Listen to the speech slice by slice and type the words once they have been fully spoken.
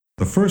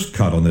The first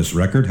cut on this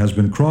record has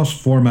been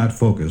cross-format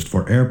focused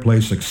for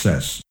airplay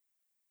success.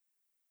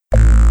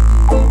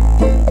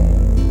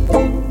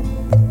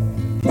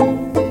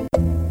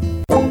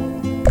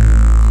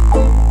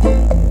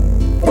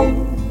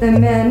 The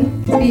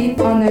men beat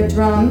on their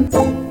drums.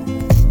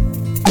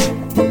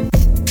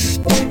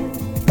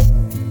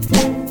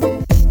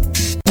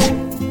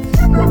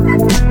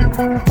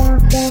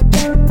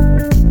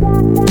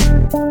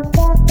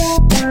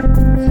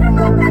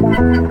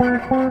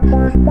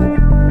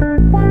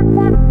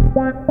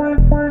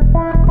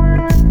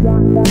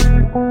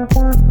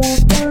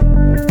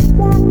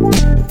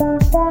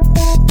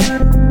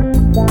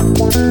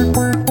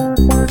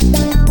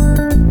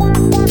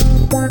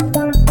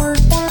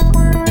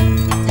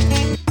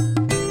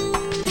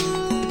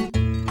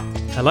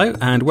 Hello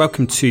and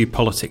welcome to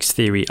Politics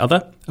Theory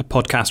Other, a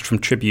podcast from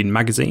Tribune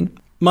Magazine.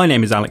 My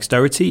name is Alex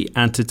Doherty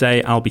and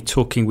today I'll be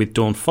talking with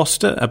Dawn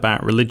Foster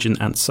about religion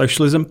and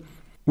socialism.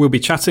 We'll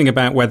be chatting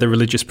about whether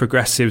religious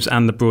progressives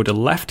and the broader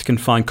left can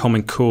find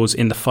common cause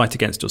in the fight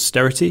against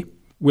austerity.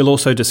 We'll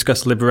also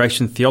discuss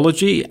liberation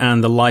theology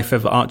and the life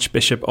of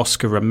Archbishop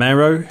Oscar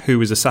Romero, who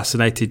was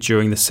assassinated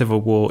during the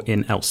civil war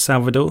in El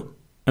Salvador.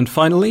 And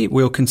finally,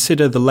 we'll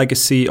consider the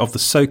legacy of the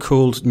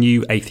so-called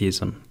new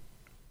atheism.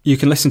 You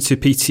can listen to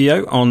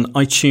PTO on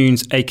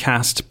iTunes,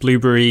 Acast,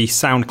 Blueberry,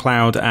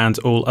 SoundCloud and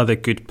all other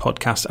good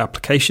podcast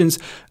applications.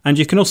 And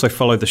you can also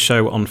follow the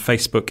show on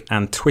Facebook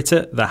and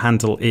Twitter. The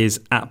handle is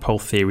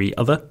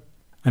 @PolTheoryOther.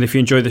 And if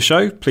you enjoy the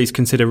show, please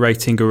consider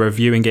rating or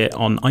reviewing it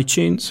on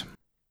iTunes.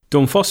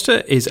 Dawn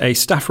Foster is a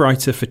staff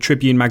writer for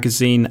Tribune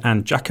Magazine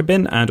and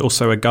Jacobin and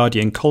also a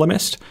Guardian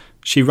columnist.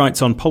 She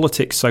writes on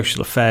politics,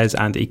 social affairs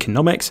and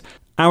economics.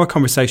 Our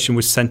conversation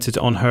was centred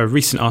on her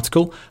recent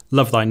article,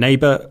 Love Thy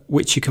Neighbour,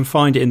 which you can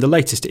find in the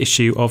latest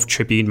issue of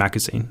Tribune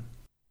Magazine.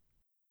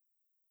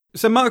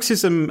 So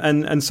Marxism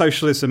and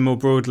socialism more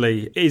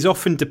broadly is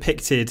often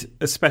depicted,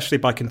 especially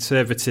by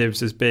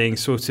conservatives, as being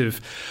sort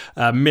of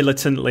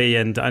militantly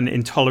and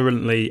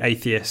intolerantly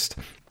atheist.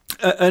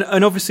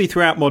 And obviously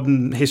throughout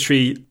modern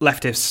history,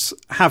 leftists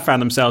have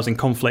found themselves in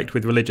conflict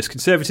with religious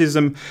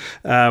conservatism,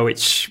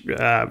 which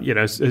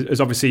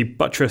has obviously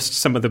buttressed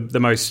some of the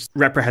most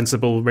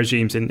reprehensible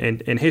regimes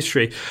in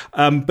history.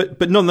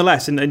 But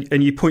nonetheless,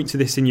 and you point to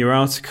this in your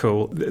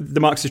article, the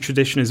Marxist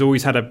tradition has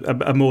always had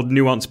a more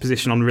nuanced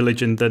position on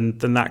religion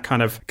than that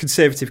kind of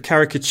conservative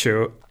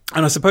caricature.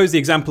 And I suppose the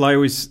example I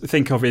always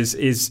think of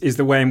is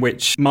the way in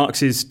which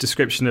Marx's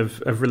description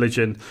of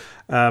religion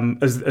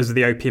as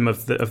the opium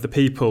of the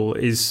people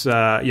is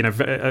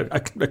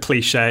a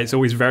cliche. It's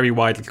always very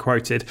widely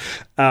quoted.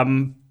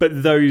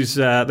 But those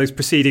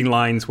preceding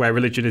lines where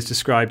religion is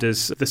described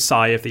as the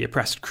sigh of the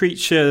oppressed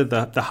creature,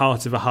 the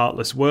heart of a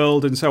heartless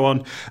world, and so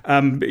on,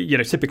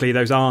 typically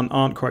those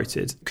aren't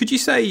quoted. Could you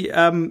say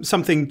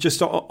something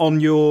just on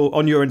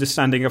your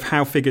understanding of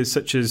how figures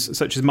such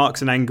as Marx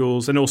and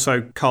Engels and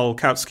also Karl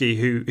Kautsky,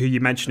 who you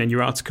mentioned in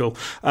your article,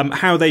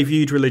 how they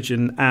viewed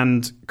religion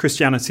and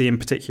Christianity in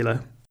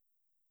particular?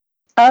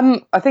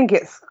 I think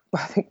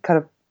kind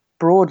of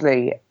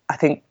broadly, I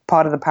think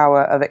part of the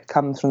power of it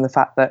comes from the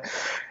fact that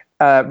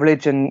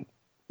religion,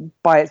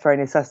 by its very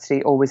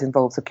necessity, always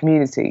involves a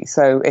community.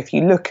 So if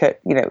you look at,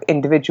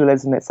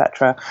 individualism,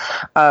 etc.,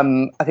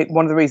 I think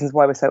one of the reasons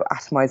why we're so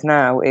atomized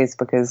now is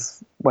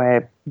because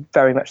we're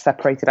very much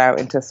separated out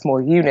into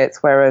small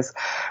units, whereas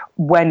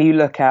when you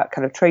look at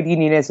kind of trade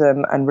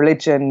unionism and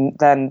religion,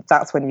 then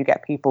that's when you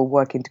get people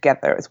working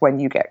together. It's when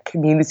you get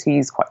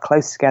communities quite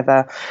close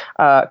together,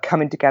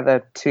 coming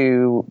together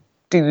to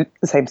do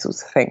the same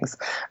sorts of things,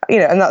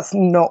 and that's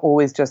not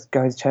always just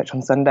going to church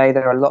on Sunday.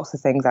 There are lots of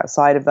things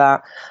outside of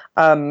that.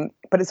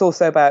 But it's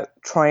also about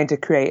trying to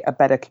create a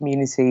better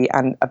community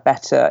and a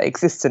better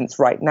existence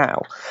right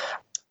now.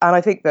 And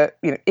I think that,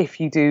 if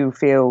you do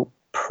feel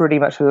pretty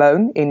much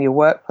alone in your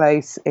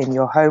workplace, in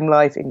your home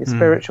life, in your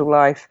spiritual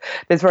life,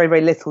 there's very, very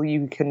little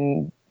you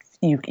can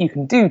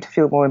do to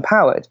feel more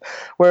empowered.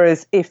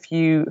 Whereas if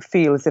you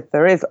feel as if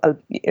there is a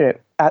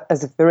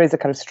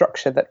kind of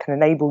structure that can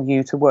enable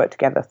you to work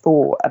together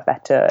for a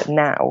better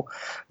now,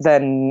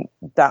 then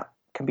that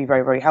can be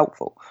very, very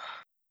helpful.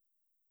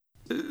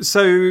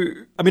 So,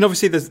 I mean,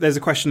 obviously there's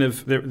a question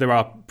of there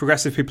are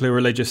progressive people who are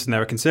religious and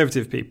there are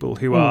conservative people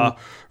who are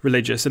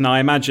religious. And I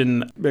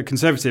imagine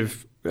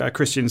conservative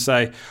Christians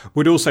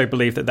would also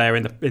believe that they're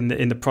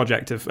in the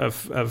project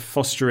of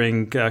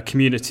fostering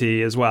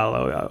community as well,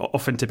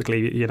 often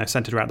typically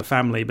centered around the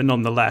family, but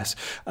nonetheless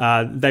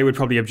they would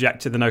probably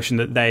object to the notion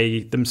that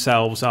they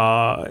themselves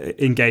are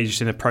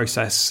engaged in a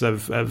process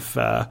of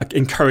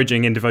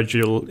encouraging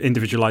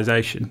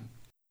individualization.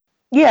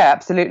 Yeah,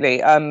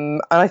 absolutely.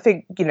 And I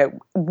think,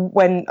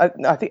 when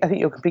I think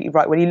you're completely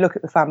right. When you look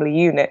at the family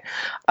unit,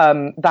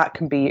 that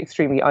can be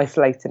extremely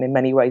isolating in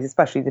many ways,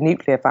 especially the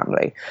nuclear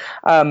family.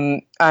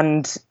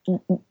 And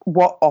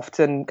what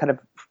often kind of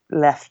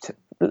left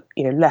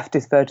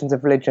leftist versions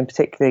of religion,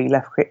 particularly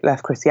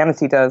left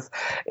Christianity, does,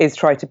 is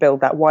try to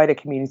build that wider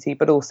community,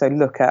 but also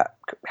look at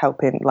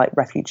helping like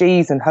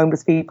refugees and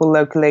homeless people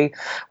locally,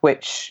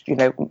 which I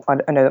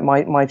know that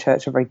my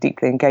church are very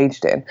deeply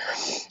engaged in.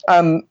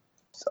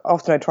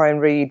 Often I try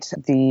and read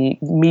the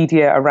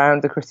media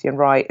around the Christian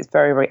right. It's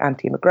very, very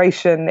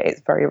anti-immigration. It's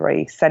very,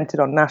 very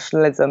centered on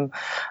nationalism,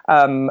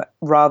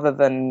 rather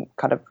than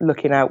kind of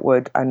looking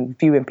outward and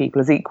viewing people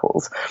as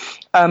equals.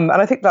 And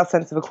I think that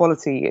sense of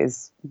equality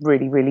is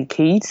really, really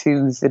key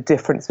to the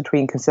difference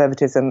between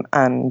conservatism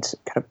and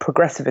kind of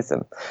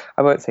progressivism.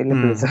 I won't say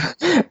liberalism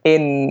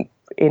in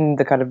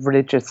the kind of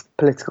religious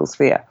political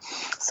sphere.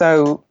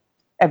 So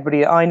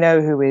everybody I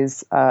know who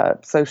is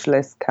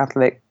socialist,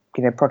 Catholic,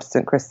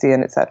 Protestant,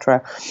 Christian,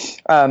 etc.,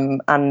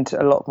 and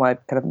a lot of my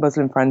kind of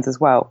Muslim friends as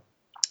well,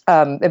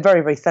 they're very,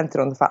 very centered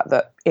on the fact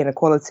that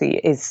inequality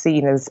is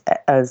seen as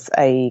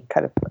a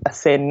kind of a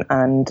sin,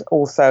 and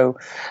also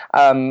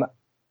a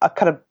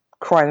kind of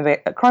crime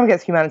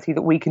against humanity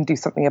that we can do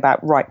something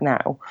about right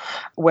now.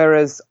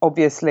 Whereas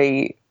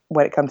obviously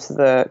when it comes to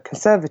the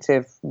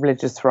conservative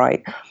religious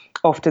right,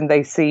 often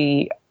they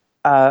see,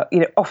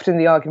 often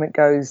the argument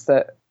goes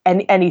that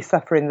any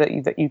suffering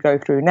that you go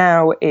through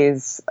now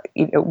is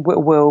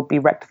will be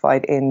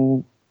rectified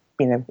in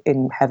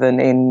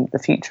heaven in the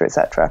future,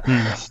 etc.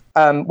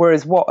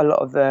 Whereas what a lot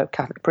of the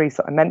Catholic priests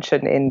that I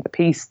mentioned in the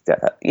piece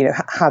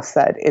have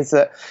said is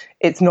that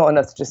it's not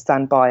enough to just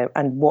stand by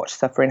and watch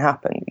suffering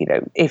happen.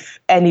 If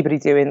anybody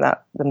doing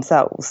that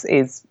themselves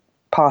is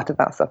part of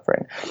that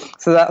suffering.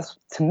 So that's,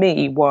 to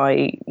me,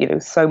 why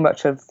so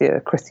much of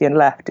the Christian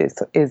left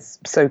is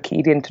so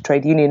keyed into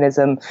trade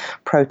unionism,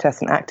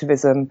 protest and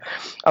activism,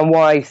 and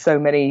why so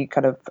many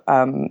kind of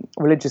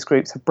religious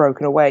groups have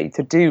broken away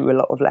to do a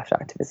lot of left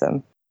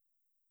activism.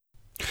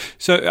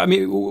 So, I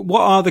mean,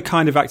 what are the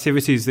kind of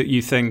activities that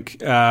you think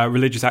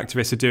religious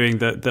activists are doing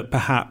that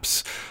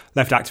perhaps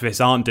left activists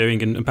aren't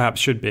doing and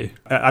perhaps should be?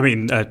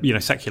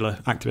 Secular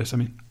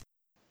activists,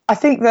 I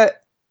think that,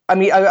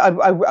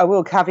 I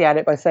will caveat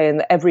it by saying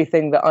that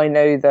everything that I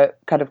know that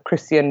kind of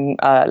Christian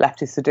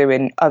leftists are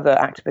doing, other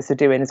activists are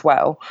doing as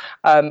well.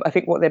 I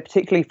think what they're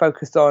particularly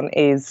focused on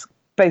is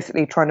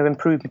basically trying to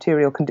improve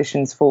material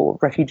conditions for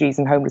refugees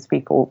and homeless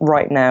people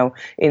right now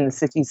in the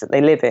cities that they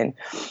live in.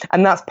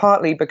 And that's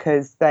partly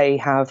because they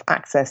have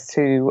access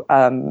to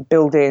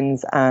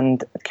buildings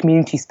and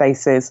community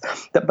spaces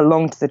that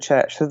belong to the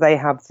church. So they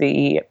have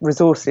the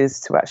resources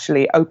to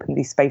actually open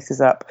these spaces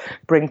up,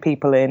 bring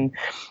people in,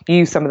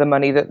 use some of the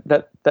money that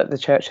the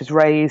church has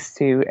raised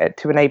to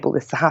enable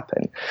this to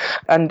happen.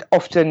 And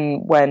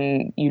often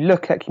when you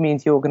look at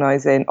community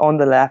organising on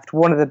the left,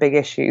 one of the big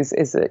issues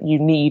is that you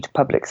need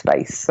public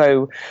space.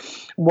 So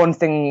one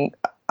thing,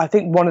 I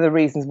think one of the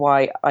reasons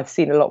why I've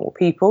seen a lot more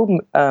people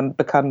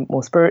become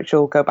more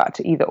spiritual, go back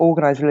to either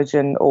organised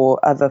religion or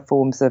other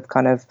forms of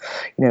kind of,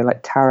 like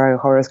tarot,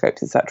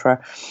 horoscopes,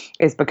 etc.,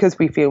 is because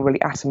we feel really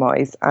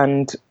atomised.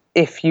 And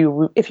if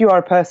you are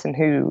a person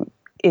who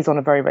is on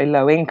a very, very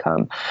low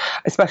income,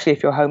 especially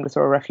if you're homeless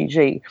or a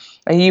refugee,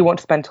 and you want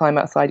to spend time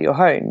outside your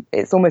home,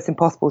 it's almost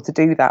impossible to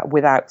do that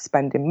without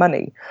spending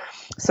money.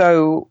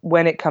 So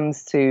when it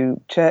comes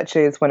to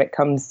churches, when it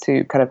comes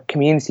to kind of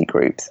community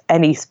groups,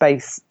 any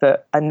space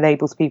that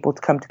enables people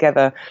to come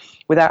together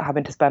without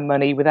having to spend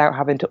money, without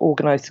having to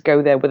organise to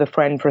go there with a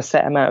friend for a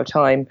set amount of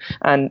time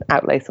and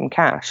outlay some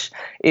cash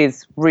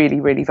is really,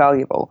 really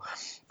valuable.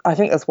 I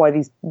think that's why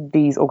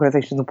these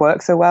organisations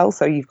work so well.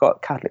 So you've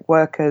got Catholic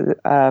Workers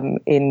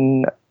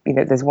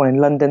there's one in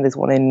London, there's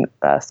one in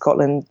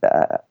Scotland.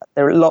 There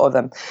are a lot of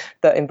them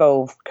that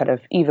involve kind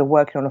of either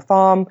working on a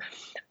farm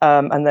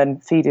and then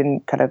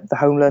feeding kind of the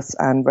homeless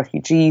and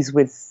refugees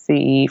with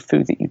the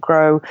food that you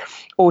grow,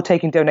 or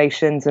taking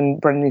donations and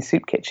running these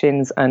soup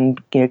kitchens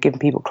and giving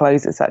people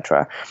clothes,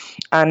 etc.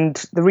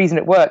 And the reason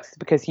it works is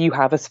because you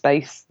have a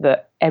space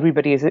that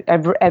everybody is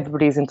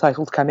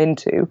entitled to come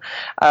into,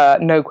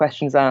 no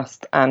questions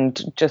asked,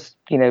 and just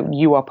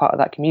you are part of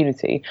that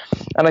community.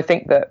 And I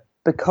think that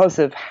because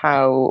of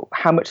how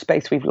much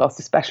space we've lost,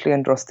 especially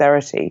under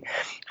austerity,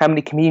 how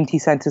many community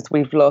centres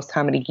we've lost,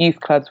 how many youth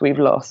clubs we've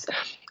lost,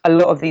 a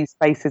lot of these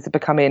spaces are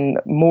becoming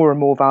more and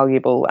more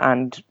valuable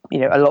and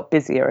a lot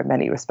busier in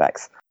many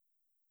respects.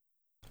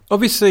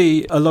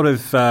 Obviously, a lot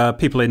of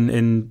people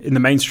in the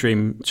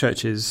mainstream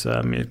churches,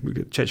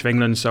 Church of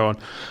England and so on,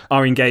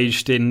 are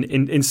engaged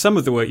in some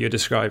of the work you're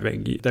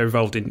describing. They're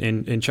involved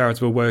in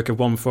charitable work of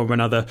one form or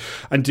another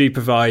and do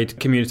provide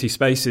community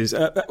spaces.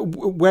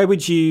 Where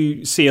would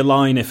you see a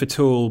line, if at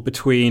all,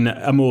 between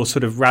a more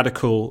sort of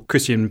radical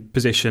Christian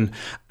position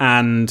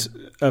and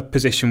a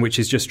position which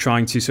is just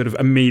trying to sort of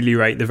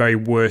ameliorate the very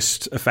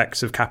worst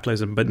effects of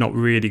capitalism but not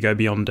really go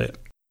beyond it?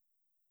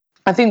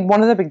 I think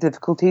one of the big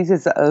difficulties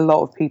is that a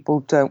lot of people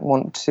don't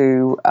want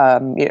to,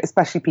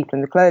 especially people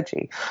in the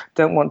clergy,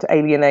 don't want to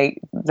alienate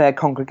their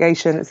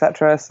congregation,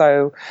 etc.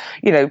 So,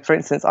 for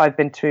instance, I've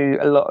been to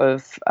a lot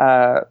of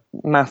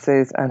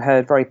masses and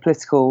heard very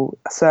political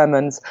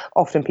sermons.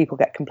 Often people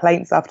get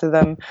complaints after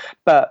them,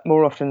 but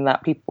more often than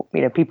that,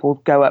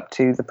 people go up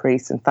to the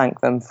priests and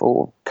thank them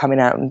for coming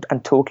out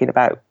and talking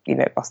about,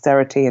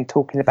 austerity and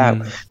talking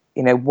about,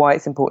 why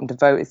it's important to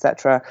vote,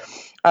 etc.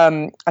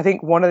 I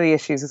think one of the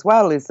issues as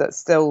well is that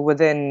still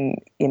within,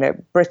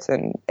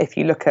 Britain, if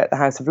you look at the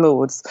House of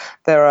Lords,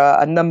 there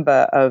are a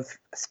number of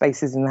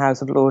spaces in the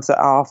House of Lords that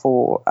are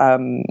for,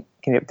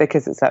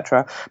 vicars,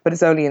 etc., but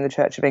it's only in the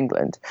Church of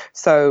England.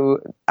 So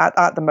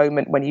at the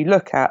moment, when you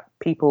look at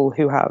people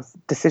who have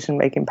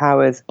decision-making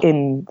powers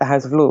in the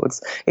House of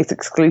Lords, it's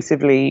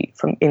exclusively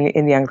from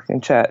in the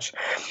Anglican Church.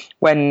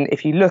 When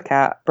if you look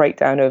at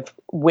breakdown of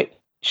which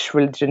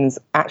religions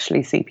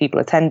actually see people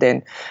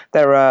attending,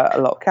 there are a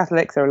lot of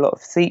Catholics, there are a lot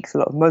of Sikhs, a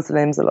lot of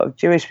Muslims, a lot of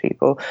Jewish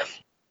people,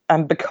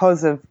 and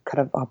because of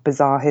kind of our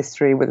bizarre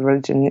history with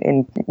religion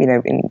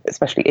in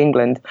especially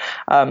England,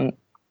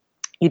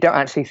 you don't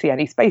actually see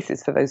any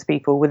spaces for those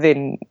people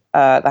within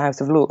the House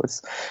of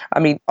Lords.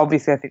 I mean,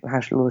 obviously, I think the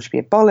House of Lords should be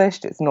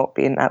abolished. It's not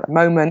being at the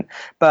moment.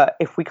 But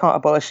if we can't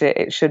abolish it,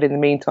 it should, in the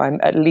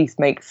meantime, at least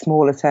make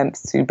small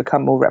attempts to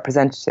become more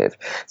representative.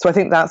 So I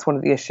think that's one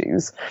of the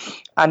issues.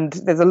 And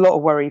there's a lot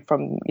of worry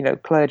from,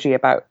 clergy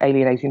about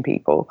alienating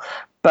people.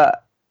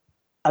 But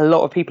a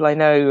lot of people I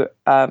know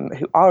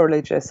who are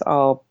religious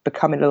are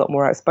becoming a lot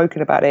more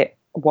outspoken about it,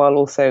 while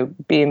also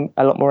being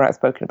a lot more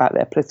outspoken about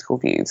their political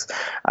views.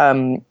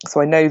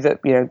 So I know that,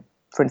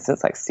 for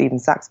instance, like Stephen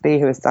Saxby,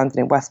 who is standing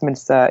in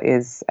Westminster,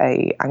 is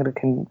a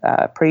Anglican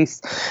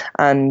priest,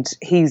 and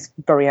he's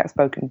very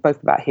outspoken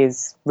both about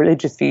his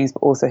religious views but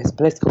also his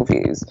political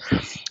views.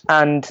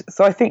 And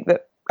so I think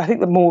that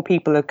more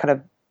people are kind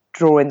of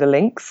drawing the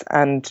links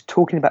and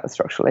talking about the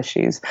structural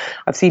issues.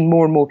 I've seen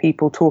more and more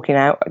people talking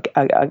out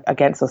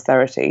against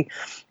austerity,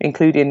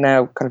 including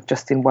now kind of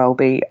Justin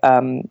Welby.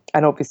 And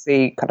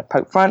obviously kind of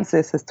Pope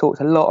Francis has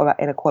talked a lot about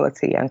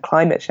inequality and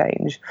climate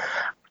change.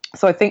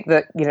 So I think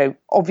that,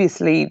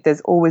 obviously there's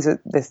always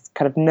this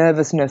kind of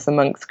nervousness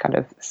amongst kind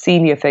of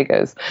senior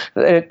figures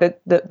that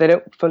they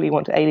don't fully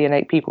want to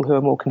alienate people who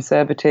are more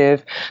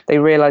conservative. They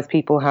realise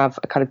people have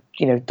a kind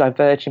of,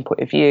 divergent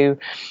point of view.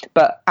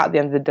 But at the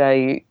end of the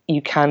day,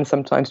 you can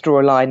sometimes draw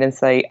a line and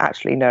say,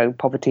 actually, no,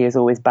 poverty is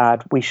always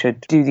bad. We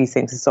should do these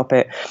things to stop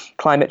it.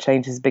 Climate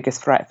change is the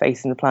biggest threat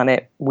facing the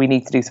planet. We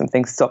need to do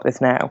something to stop this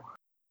now.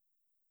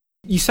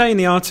 You say in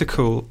the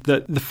article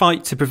that the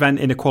fight to prevent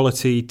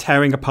inequality,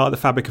 tearing apart the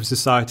fabric of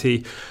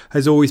society,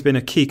 has always been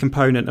a key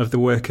component of the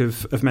work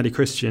of many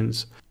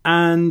Christians.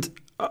 And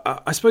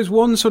I suppose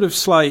one sort of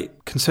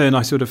slight concern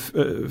I sort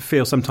of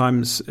feel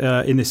sometimes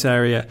in this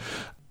area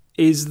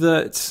is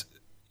that,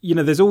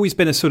 there's always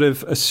been a sort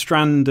of a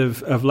strand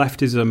of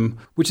leftism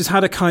which has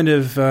had a kind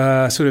of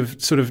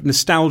sort of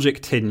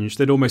nostalgic tinge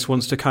that almost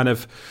wants to kind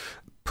of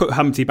put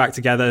Humpty back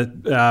together,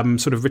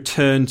 sort of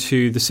return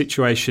to the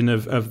situation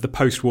of the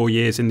post-war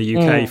years in the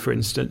UK, for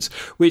instance,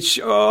 which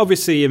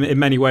obviously in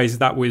many ways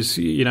that was,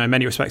 in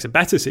many respects a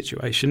better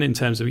situation in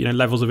terms of,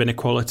 levels of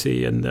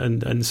inequality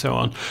and so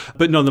on.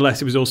 But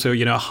nonetheless, it was also,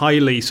 a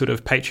highly sort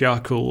of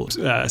patriarchal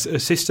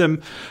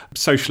system,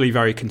 socially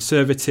very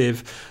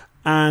conservative.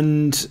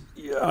 And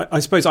I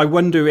suppose I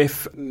wonder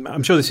if,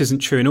 I'm sure this isn't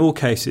true in all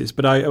cases,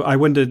 but I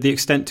wonder the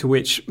extent to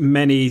which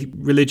many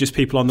religious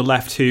people on the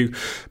left who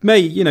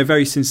may,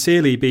 very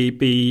sincerely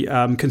be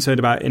concerned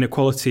about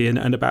inequality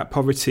and about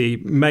poverty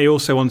may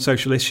also on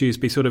social issues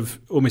be sort of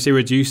almost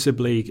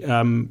irreducibly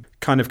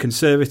kind of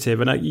conservative.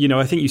 And,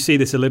 I think you see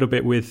this a little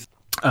bit with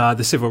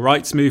the civil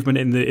rights movement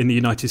in the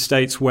United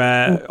States,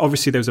 where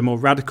obviously there was a more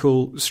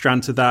radical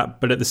strand to that,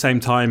 but at the same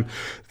time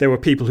there were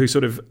people who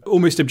sort of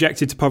almost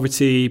objected to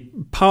poverty,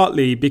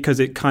 partly because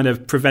it kind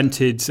of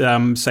prevented,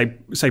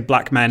 say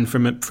black men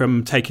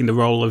from taking the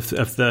role of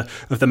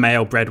the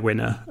male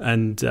breadwinner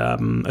and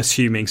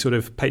assuming sort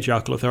of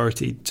patriarchal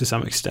authority to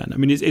some extent. I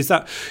mean, is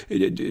that?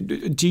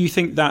 Do you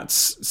think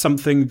that's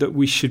something that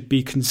we should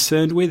be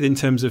concerned with in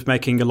terms of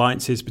making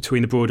alliances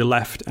between the broader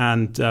left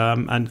and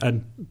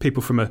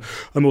people from a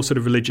more sort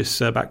of religious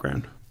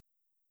background?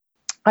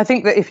 I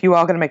think that if you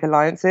are going to make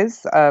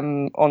alliances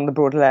on the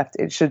broader left,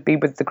 it should be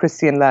with the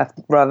Christian left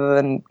rather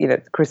than,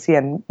 the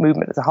Christian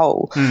movement as a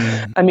whole.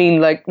 I mean,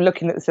 like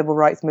looking at the civil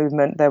rights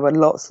movement, there were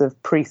lots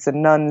of priests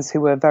and nuns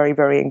who were very,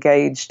 very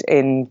engaged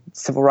in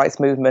civil rights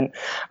movement.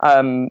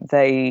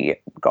 They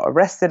got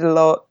arrested a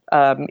lot.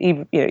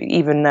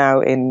 Even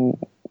now in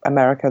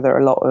America, there are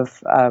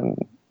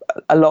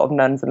a lot of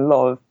nuns and a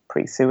lot of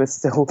priests who are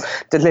still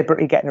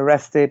deliberately getting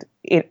arrested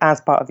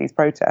as part of these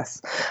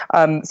protests.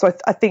 So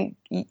I think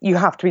you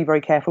have to be very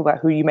careful about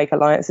who you make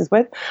alliances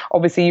with.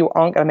 Obviously, you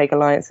aren't going to make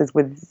alliances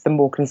with the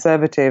more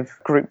conservative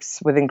groups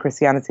within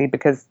Christianity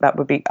because that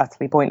would be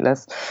utterly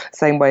pointless.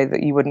 Same way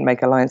that you wouldn't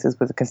make alliances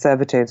with the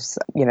conservatives,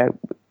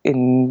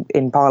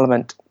 in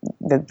Parliament.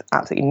 There's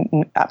absolutely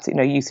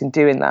no use in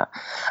doing that.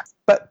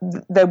 But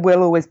there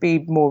will always be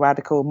more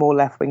radical, more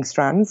left-wing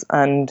strands,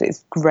 and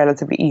it's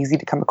relatively easy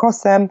to come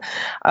across them.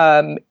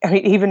 I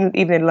mean, even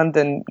in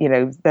London,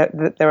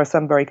 there are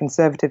some very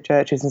conservative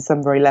churches and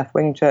some very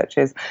left-wing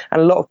churches,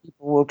 and a lot of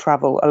people will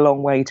travel a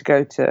long way to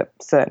go to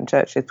certain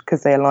churches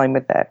because they align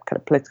with their kind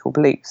of political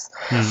beliefs.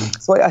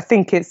 So I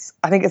think it's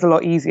a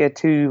lot easier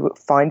to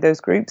find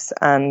those groups,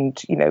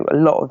 and a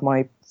lot of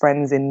my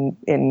friends in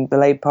the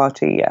Labour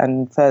Party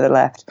and further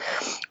left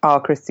are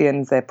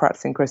Christians. They're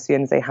practicing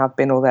Christians. They have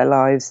been all their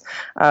lives,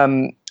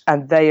 and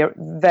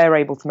they're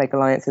able to make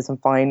alliances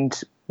and find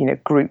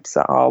groups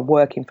that are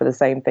working for the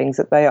same things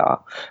that they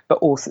are, but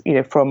also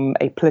from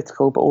a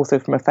political, but also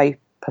from a faith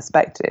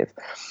perspective.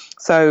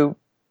 So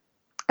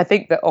I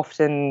think that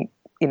often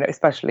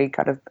especially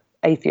kind of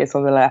atheists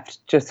on the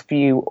left just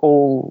view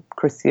all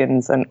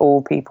Christians and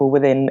all people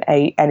within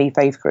any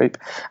faith group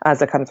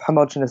as a kind of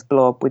homogenous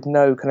blob with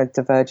no kind of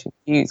divergent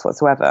views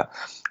whatsoever,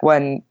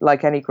 when,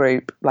 like any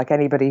group, like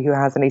anybody who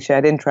has any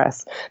shared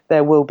interests,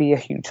 there will be a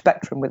huge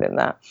spectrum within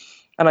that.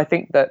 And I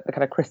think that the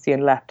kind of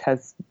Christian left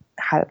has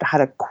had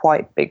a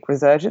quite big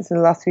resurgence in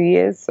the last few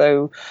years.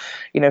 So,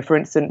 for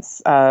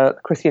instance,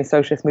 Christian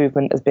Socialist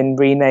Movement has been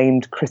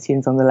renamed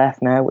Christians on the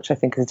Left now, which I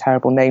think is a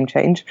terrible name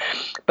change.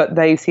 But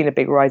they've seen a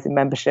big rise in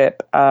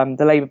membership.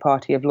 The Labour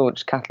Party have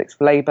launched Catholics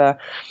for Labour,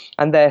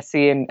 and they're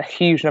seeing a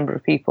huge number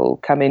of people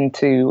come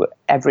into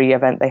every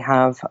event they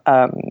have,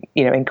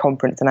 in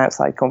conference and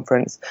outside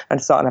conference,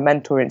 and starting a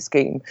mentoring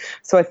scheme.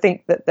 So I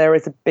think that there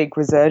is a big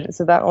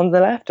resurgence of that on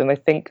the left, and I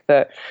think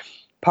that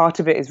part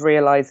of it is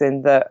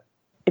realising that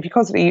if you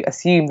constantly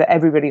assume that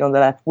everybody on the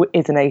left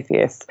is an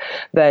atheist,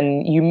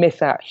 then you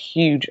miss out a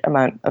huge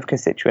amount of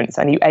constituents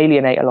and you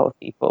alienate a lot of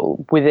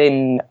people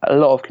within a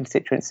lot of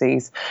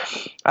constituencies.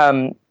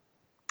 And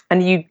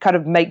you kind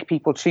of make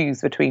people choose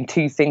between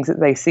two things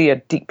that they see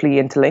are deeply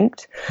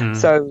interlinked.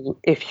 So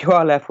if you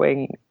are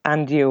left-wing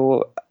and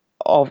you're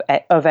of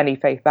any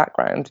faith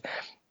background,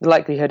 the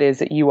likelihood is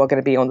that you are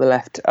going to be on the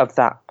left of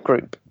that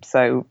group.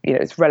 So,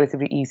 it's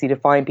relatively easy to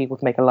find people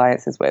to make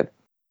alliances with.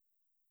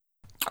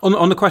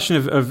 On the question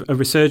of a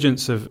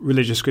resurgence of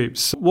religious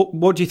groups,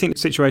 what do you think the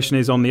situation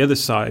is on the other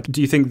side? Do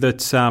you think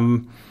that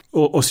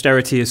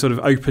austerity has sort of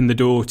opened the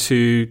door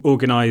to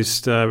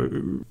organised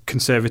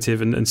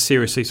conservative and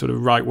seriously sort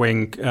of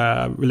right-wing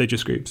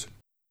religious groups?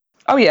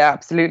 Oh, yeah,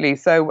 absolutely.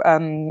 So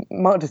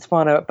Mark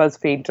DiStefano at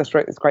BuzzFeed just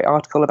wrote this great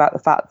article about the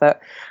fact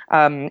that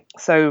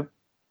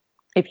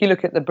if you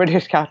look at the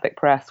British Catholic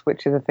press,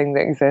 which is a thing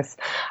that exists,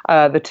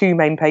 the two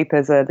main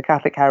papers are the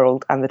Catholic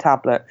Herald and the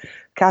Tablet.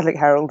 Catholic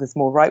Herald is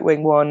more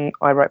right-wing one.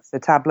 I write for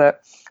the Tablet.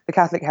 The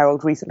Catholic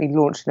Herald recently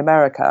launched in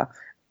America,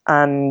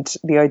 and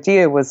the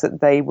idea was that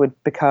they would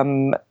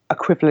become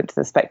equivalent to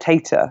the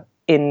Spectator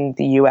in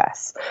the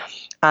US.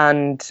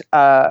 And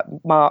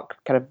Mark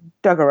kind of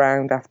dug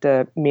around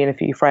after me and a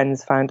few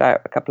friends found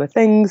out a couple of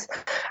things,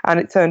 and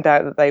it turned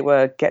out that they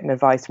were getting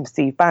advice from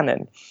Steve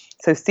Bannon.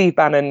 So Steve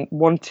Bannon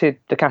wanted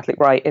the Catholic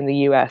right in the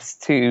US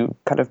to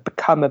kind of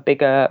become a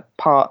bigger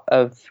part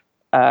of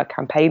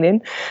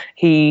campaigning.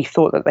 He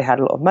thought that they had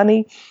a lot of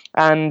money,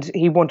 and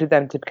he wanted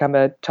them to become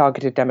a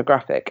targeted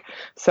demographic.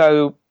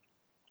 So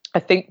I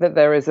think that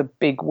there is a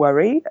big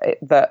worry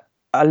that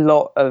a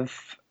lot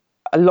of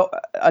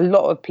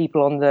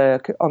people on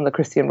the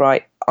Christian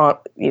right aren't,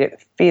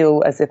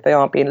 feel as if they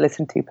aren't being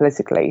listened to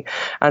politically,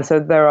 and so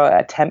there are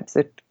attempts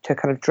to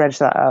kind of dredge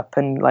that up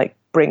and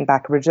bring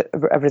back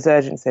a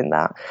resurgence in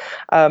that.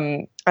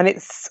 And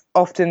it's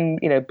often,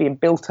 being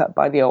built up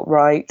by the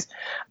alt-right.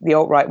 The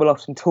alt-right will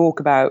often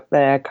talk about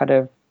their kind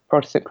of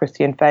Protestant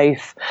Christian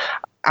faith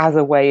as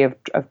a way of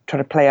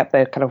trying to play up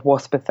their kind of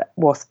WASP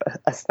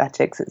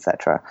aesthetics,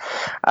 etc.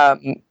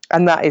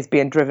 And that is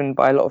being driven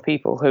by a lot of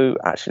people who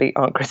actually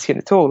aren't Christian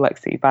at all, like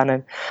Steve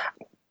Bannon,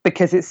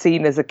 because it's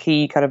seen as a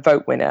key kind of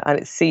vote winner, and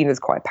it's seen as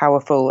quite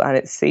powerful, and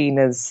it's seen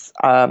as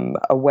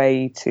a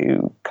way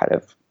to kind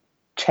of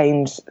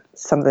change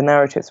some of the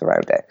narratives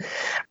around it.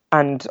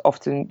 And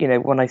often,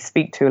 when I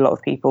speak to a lot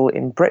of people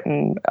in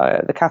Britain,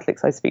 the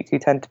Catholics I speak to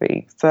tend to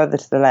be further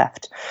to the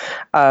left.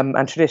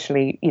 And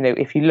traditionally,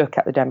 if you look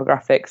at the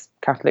demographics,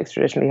 Catholics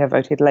traditionally have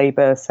voted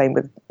Labour, same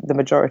with the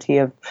majority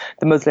of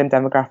the Muslim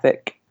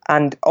demographic.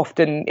 And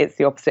often it's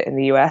the opposite in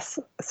the US.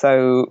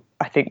 So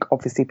I think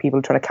obviously people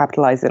are trying to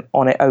capitalise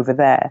on it over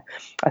there.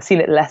 I've seen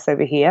it less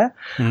over here.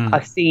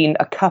 I've seen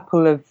a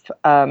couple of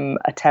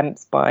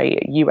attempts by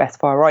US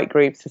far-right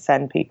groups to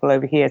send people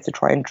over here to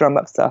try and drum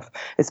up stuff,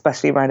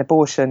 especially around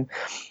abortion.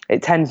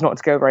 It tends not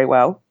to go very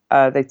well.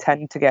 They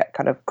tend to get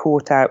kind of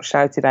caught out,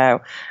 shouted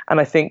out.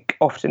 And I think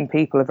often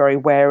people are very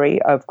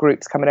wary of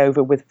groups coming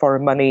over with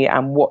foreign money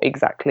and what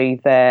exactly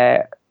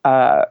their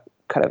kind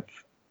of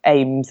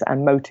aims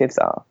and motives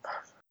are.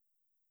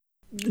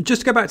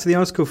 Just to go back to the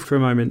article for a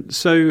moment.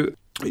 So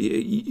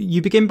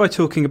You begin by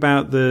talking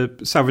about the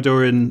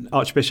Salvadoran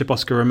Archbishop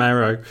Oscar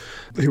Romero,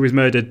 who was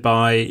murdered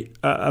by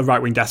a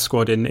right-wing death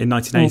squad in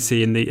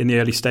 1980 in the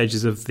early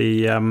stages of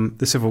the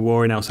civil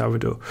war in El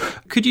Salvador.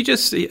 Could you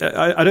just?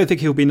 I don't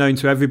think he'll be known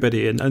to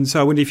everybody, and so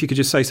I wonder if you could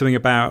just say something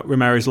about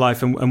Romero's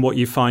life and what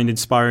you find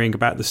inspiring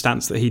about the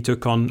stance that he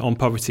took on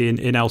poverty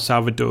in El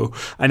Salvador,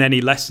 and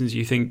any lessons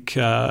you think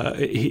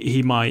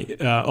he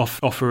might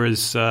offer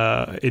us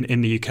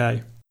in the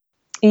UK.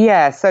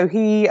 Yeah, so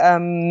he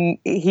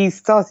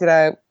started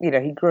out,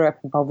 he grew up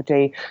in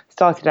poverty,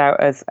 started out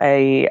as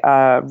a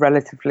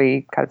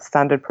relatively kind of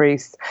standard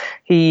priest.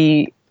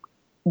 He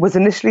was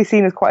initially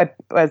seen as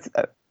as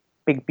a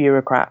big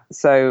bureaucrat.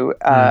 So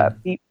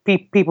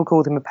people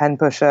called him a pen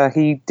pusher.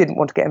 He didn't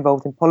want to get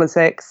involved in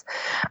politics.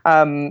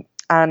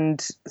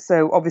 And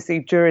so obviously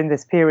during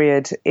this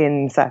period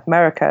in South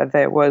America,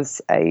 there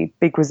was a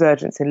big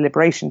resurgence in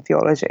liberation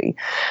theology.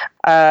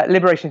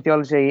 Liberation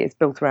theology is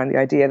built around the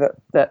idea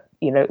that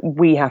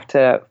we have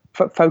to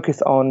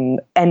focus on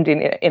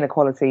ending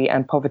inequality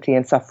and poverty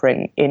and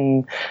suffering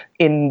in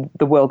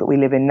the world that we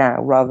live in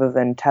now, rather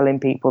than telling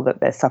people that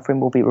their suffering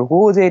will be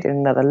rewarded in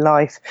another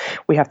life.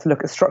 We have to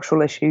look at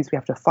structural issues. We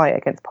have to fight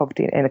against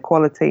poverty and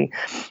inequality.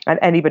 And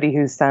anybody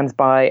who stands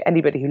by,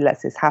 anybody who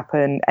lets this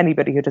happen,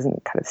 anybody who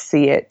doesn't kind of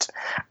see it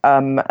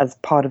as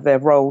part of their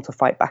role to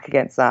fight back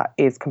against that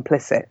is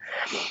complicit.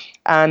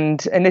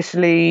 And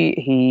initially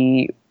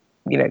he,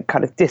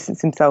 kind of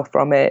distanced himself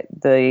from it.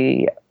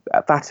 The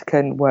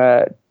Vatican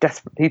were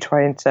desperately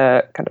trying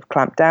to kind of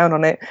clamp down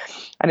on it,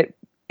 and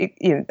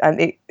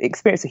it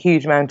experienced a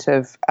huge amount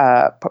of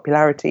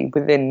popularity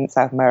within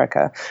South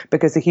America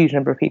because a huge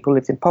number of people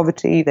lived in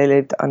poverty. They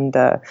lived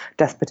under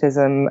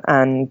despotism,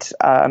 and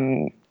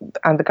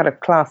the kind of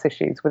class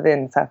issues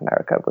within South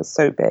America was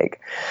so big.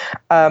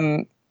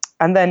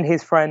 And then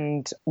his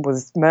friend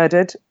was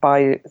murdered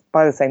by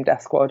the same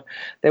death squad.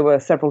 There were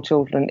several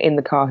children in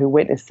the car who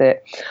witnessed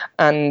it,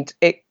 and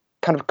it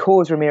kind of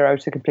caused Romero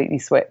to completely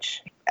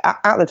switch.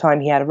 At the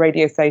time, he had a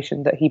radio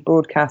station that he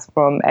broadcast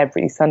from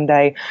every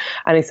Sunday,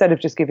 and instead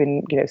of just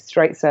giving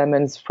straight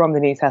sermons from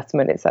the New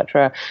Testament,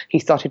 etc., he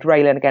started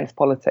railing against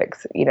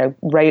politics.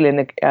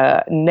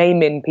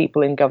 Naming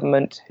people in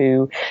government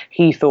who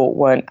he thought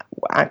weren't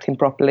acting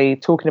properly,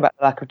 talking about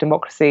the lack of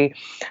democracy,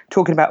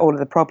 talking about all of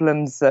the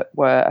problems that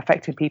were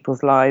affecting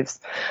people's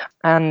lives,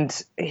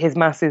 and his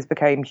masses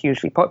became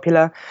hugely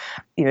popular.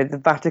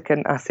 The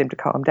Vatican asked him to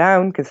calm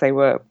down because they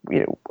were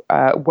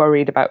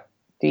worried about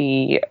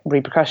the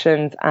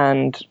repercussions,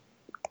 and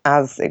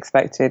as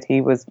expected,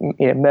 he was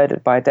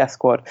murdered by a death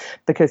squad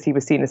because he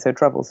was seen as so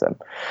troublesome.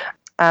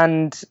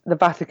 And the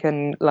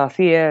Vatican last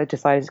year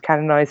decided to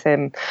canonize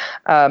him.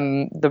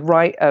 The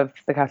right of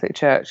the Catholic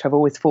Church have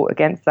always fought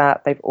against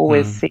that. They've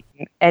always seen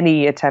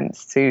any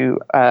attempts to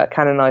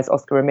canonize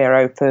Oscar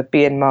Romero for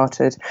being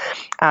martyred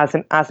as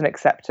an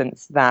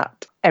acceptance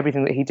that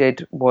everything that he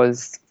did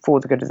was for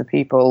the good of the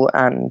people,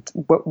 and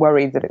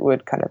worried that it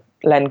would kind of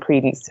lend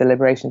credence to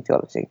liberation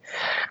theology,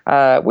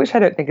 which I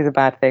don't think is a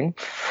bad thing.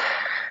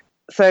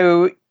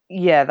 So,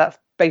 yeah, that's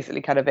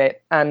basically kind of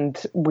it.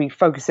 And we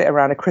focus it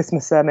around a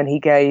Christmas sermon he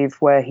gave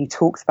where he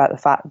talks about the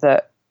fact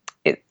that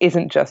it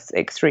isn't just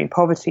extreme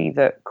poverty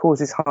that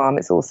causes harm,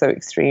 it's also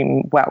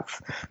extreme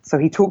wealth. So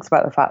he talks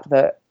about the fact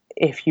that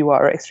if you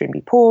are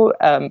extremely poor,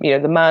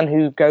 the man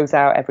who goes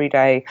out every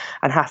day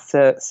and has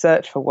to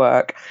search for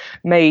work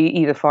may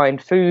either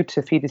find food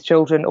to feed his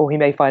children, or he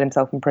may find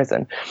himself in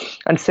prison.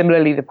 And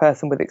similarly, the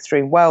person with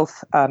extreme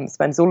wealth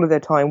spends all of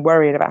their time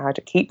worrying about how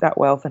to keep that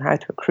wealth and how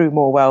to accrue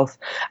more wealth.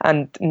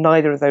 And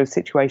neither of those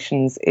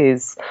situations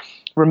is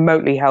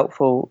remotely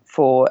helpful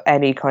for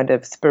any kind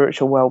of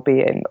spiritual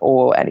well-being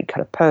or any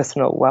kind of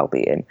personal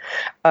well-being.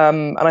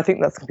 And I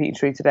think that's completely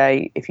true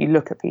today. If you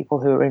look at people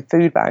who are in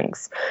food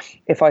banks,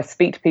 if I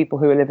speak to people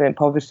who are living in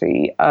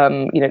poverty,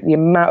 the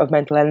amount of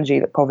mental energy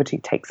that poverty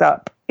takes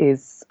up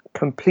is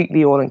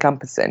completely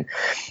all-encompassing.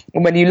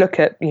 And when you look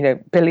at,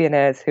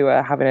 billionaires who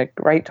are having a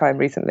great time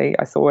recently,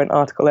 I saw an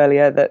article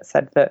earlier that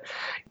said that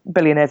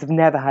billionaires have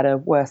never had a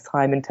worse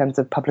time in terms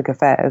of public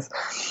affairs.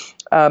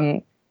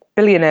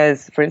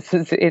 Billionaires, for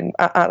instance,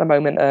 at the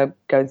moment are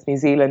going to New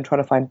Zealand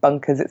trying to find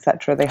bunkers,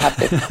 etc. They have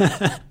this.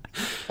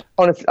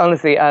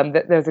 honestly,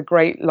 there's a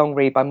great long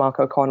read by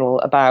Mark O'Connell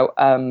about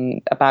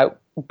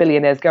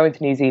billionaires going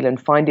to New Zealand,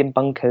 finding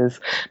bunkers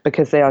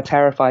because they are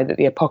terrified that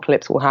the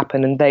apocalypse will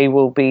happen and they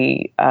will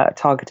be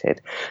targeted.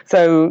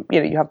 So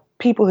you have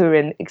people who are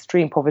in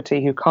extreme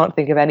poverty who can't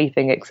think of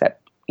anything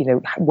except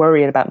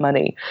worrying about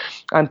money,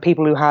 and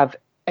people who have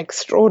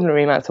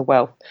extraordinary amounts of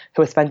wealth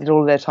who are spending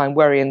all of their time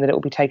worrying that it will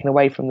be taken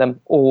away from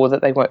them or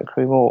that they won't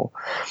accrue more.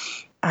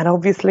 And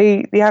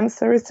obviously the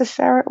answer is to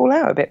share it all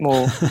out a bit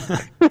more.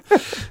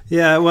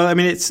 Yeah, well, I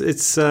mean, it's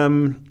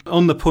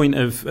On the point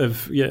of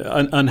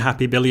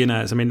unhappy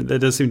billionaires, I mean, there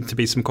does seem to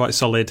be some quite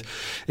solid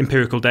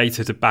empirical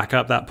data to back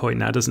up that point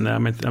now, doesn't there? I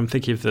mean, I'm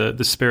thinking of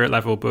the Spirit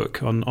Level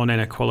book on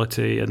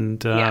inequality,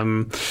 and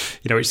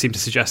which seemed to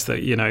suggest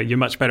that you're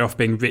much better off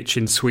being rich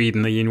in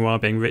Sweden than you are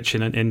being rich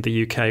in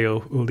the UK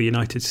or the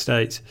United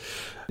States.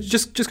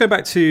 Just go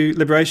back to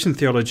liberation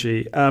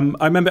theology. I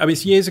remember,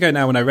 it's years ago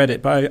now when I read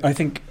it, but I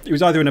think it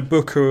was either in a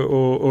book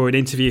or an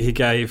interview he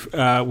gave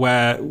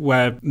where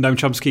Noam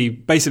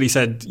Chomsky basically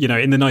said,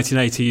 in the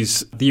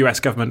 1980s, the US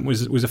government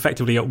was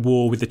effectively at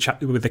war with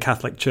the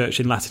Catholic Church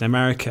in Latin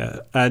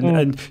America.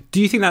 And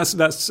do you think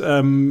that's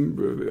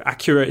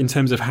accurate in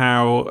terms of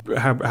how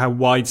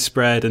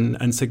widespread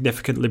and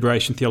significant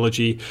liberation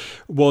theology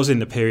was in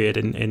the period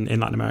in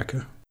Latin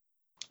America?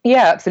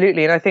 Yeah,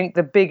 absolutely. And I think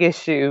the big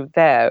issue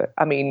there,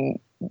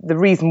 the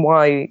reason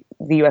why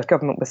the US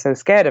government was so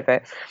scared of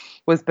it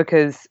was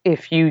because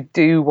if you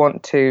do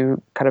want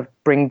to kind of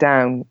bring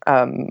down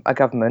a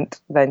government,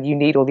 then you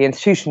need all the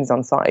institutions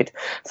on side.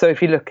 So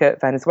if you look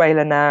at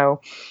Venezuela now,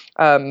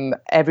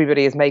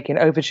 everybody is making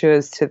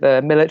overtures to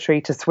the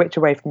military to switch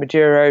away from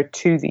Maduro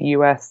to the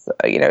US,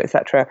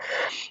 etc.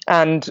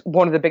 And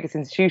one of the biggest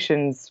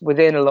institutions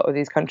within a lot of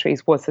these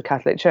countries was the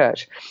Catholic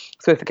Church.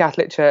 So if the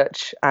Catholic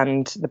Church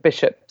and the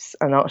bishops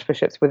and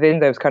archbishops within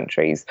those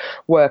countries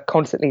were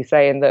constantly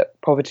saying that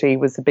poverty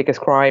was the biggest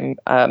crime,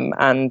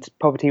 and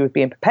poverty was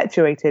being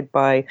perpetuated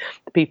by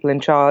the people in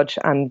charge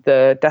and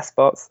the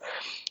despots,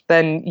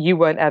 then you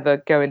weren't ever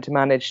going to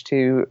manage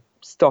to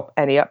stop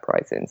any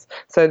uprisings.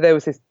 So there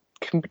was this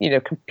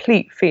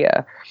complete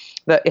fear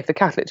that if the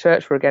Catholic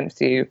Church were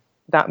against you,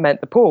 that meant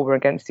the poor were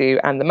against you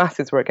and the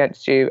masses were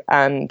against you,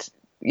 and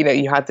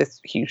you had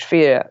this huge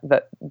fear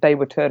that they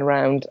would turn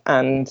around,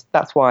 and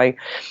that's why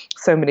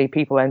so many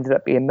people ended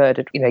up being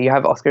murdered. You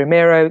have Oscar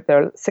Romero,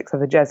 there are 6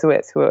 other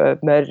Jesuits who were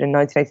murdered in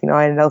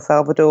 1989 in El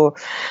Salvador,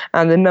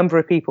 and the number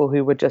of people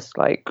who were just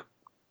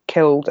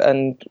killed,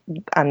 and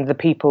the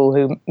people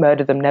who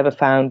murdered them never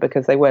found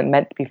because they weren't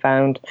meant to be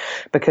found,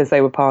 because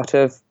they were part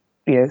of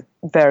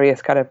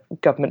various kind of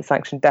government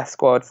sanctioned death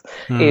squads,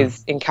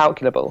 is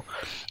incalculable.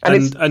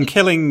 And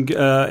killing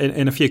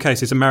in a few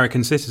cases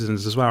American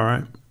citizens as well,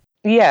 right?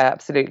 Yeah,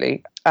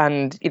 absolutely.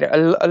 And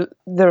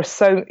there are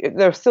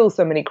still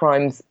so many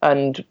crimes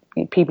and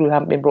people who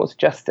haven't been brought to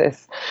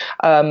justice.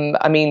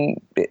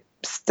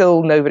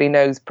 Still nobody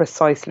knows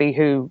precisely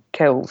who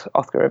killed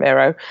Oscar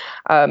Romero.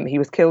 He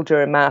was killed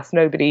during mass.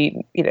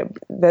 Nobody,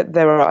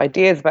 there are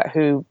ideas about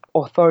who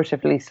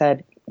authoritatively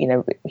said,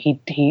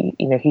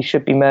 he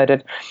should be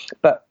murdered,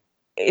 but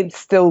it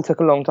still took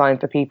a long time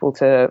for people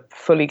to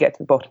fully get to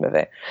the bottom of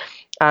it.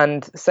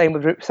 And same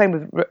with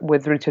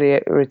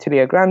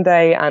Rutilio Grande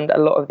and a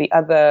lot of the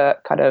other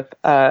kind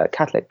of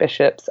Catholic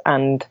bishops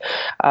and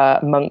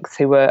monks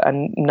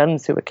and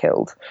nuns who were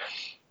killed.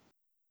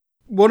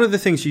 One of the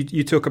things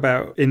you talk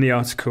about in the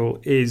article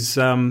is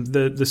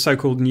the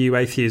so-called new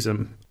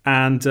atheism.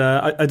 And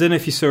I don't know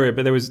if you saw it,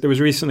 but there was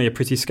recently a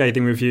pretty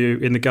scathing review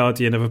in The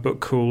Guardian of a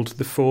book called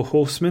The Four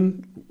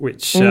Horsemen,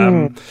 which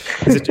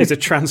is a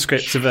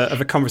transcript of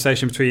a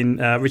conversation between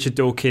Richard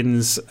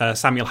Dawkins,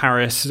 Samuel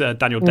Harris,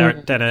 Daniel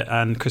Dennett,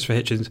 and Christopher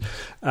Hitchens,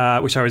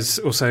 which I was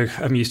also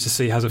amused to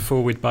see has a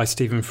foreword by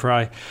Stephen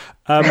Fry.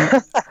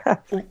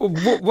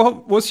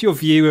 What's your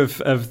view of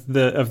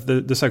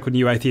the so-called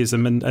new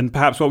atheism, and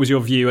perhaps what was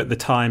your view at the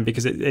time?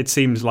 Because it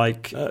seems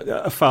like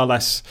a far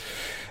less,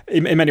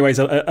 in many ways,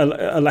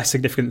 a less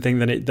significant thing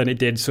than it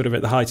did sort of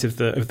at the height of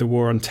the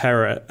war on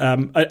terror.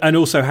 And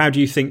also, how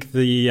do you think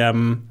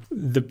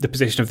the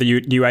position of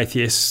the new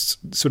atheists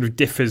sort of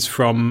differs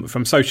from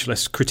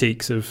socialist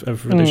critiques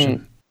of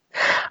religion?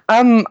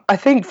 I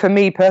think for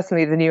me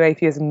personally, the new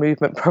atheism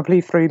movement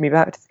probably threw me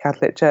back to the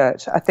Catholic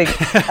Church. I think,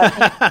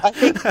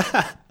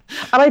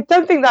 and I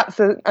don't think that's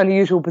an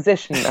unusual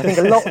position. I think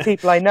a lot of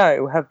people I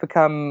know have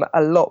become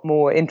a lot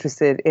more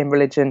interested in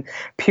religion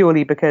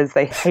purely because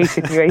they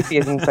hated new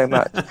atheism so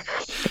much.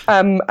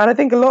 And I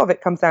think a lot of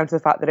it comes down to the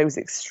fact that it was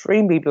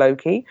extremely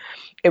blokey.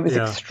 It was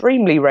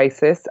extremely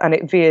racist, and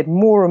it veered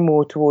more and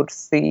more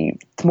towards the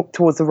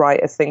right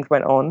as things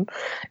went on.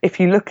 If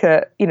you look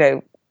at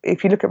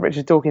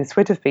Richard Dawkins'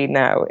 Twitter feed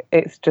now,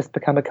 it's just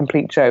become a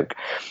complete joke.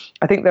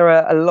 I think there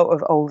are a lot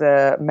of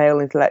older male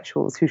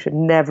intellectuals who should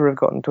never have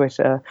gotten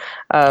Twitter,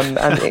 and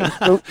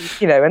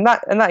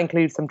that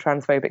includes some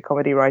transphobic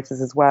comedy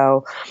writers as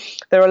well.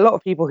 There are a lot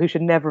of people who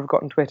should never have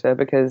gotten Twitter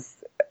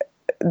because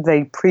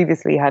they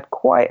previously had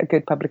quite a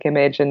good public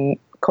image and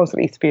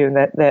constantly spewing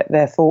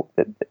their thought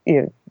that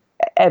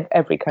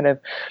every kind of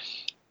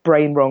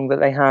brain wrong that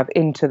they have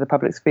into the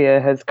public sphere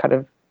has kind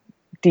of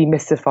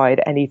demystified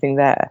anything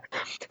there.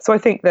 So I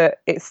think that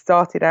it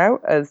started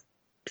out as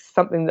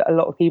something that a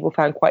lot of people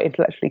found quite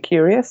intellectually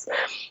curious,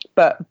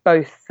 but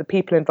both the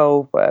people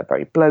involved were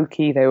very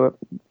blokey, they were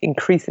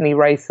increasingly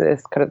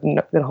racist, kind of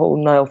the whole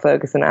Niall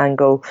Ferguson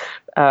angle,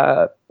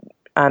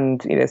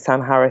 and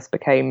Sam Harris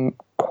became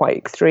quite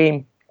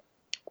extreme.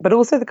 But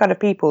also the kind of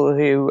people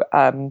who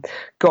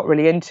got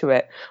really into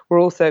it were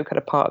also kind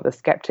of part of the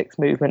skeptics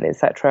movement,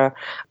 etc.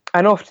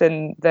 And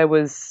often there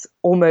was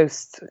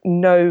almost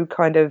no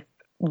kind of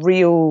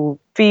real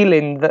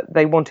feeling that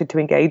they wanted to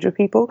engage with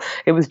people.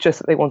 It was just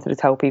that they wanted to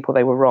tell people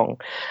they were wrong.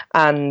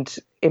 And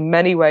in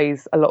many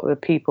ways, a lot of the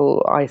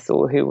people I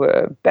saw who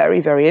were very,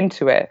 very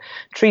into it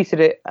treated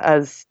it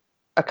as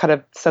a kind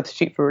of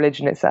substitute for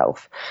religion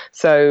itself.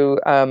 So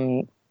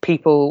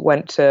people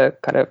went to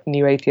kind of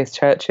new atheist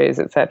churches,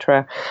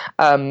 etc.,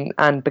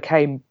 and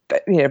became,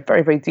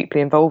 very, very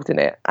deeply involved in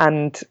it.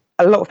 And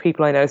a lot of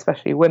people I know,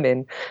 especially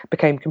women,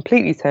 became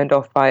completely turned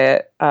off by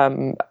it.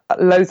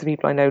 Loads of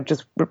people I know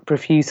just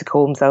refuse to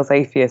call themselves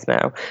atheists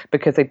now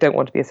because they don't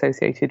want to be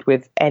associated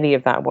with any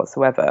of that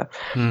whatsoever.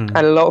 And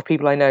a lot of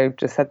people I know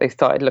just said they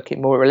started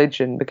looking more at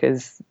religion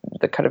because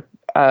the kind of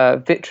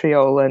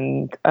vitriol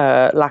and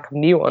lack of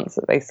nuance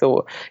that they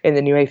saw in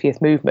the new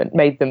atheist movement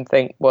made them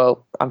think,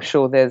 well, I'm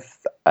sure there's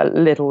a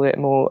little bit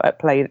more at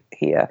play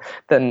here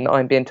than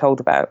I'm being told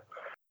about.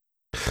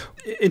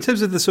 In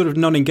terms of the sort of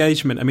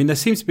non-engagement, I mean, there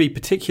seems to be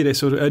particular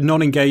sort of a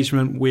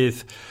non-engagement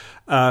with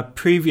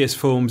previous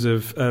forms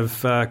of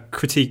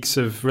critiques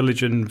of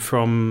religion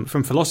from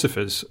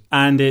philosophers.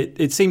 And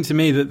it seemed to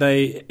me that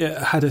they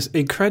had an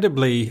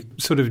incredibly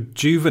sort of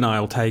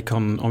juvenile take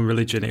on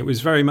religion. It was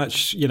very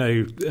much,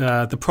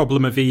 the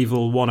problem of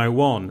evil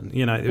 101.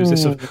 It was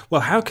this sort of,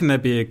 well, how can there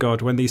be a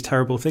God when these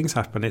terrible things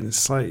happen? And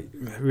it's like,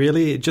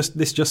 really?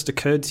 This just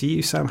occurred to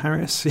you, Sam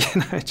Harris?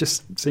 It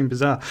just seemed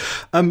bizarre.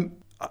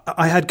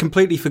 I had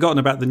completely forgotten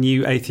about the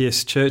new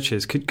atheist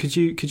churches. Could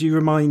you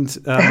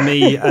remind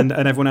me and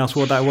everyone else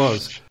what that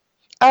was?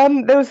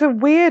 There was a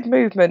weird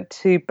movement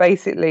to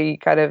basically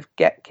kind of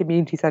get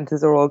community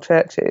centres or old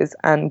churches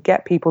and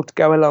get people to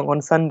go along on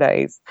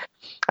Sundays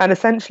and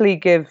essentially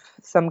give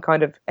some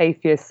kind of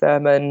atheist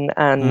sermon.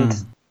 And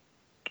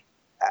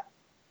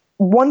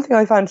one thing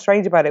I found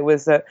strange about it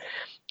was that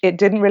it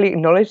didn't really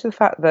acknowledge the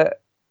fact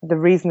that the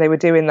reason they were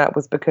doing that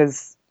was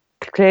because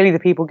clearly the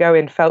people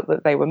going felt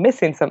that they were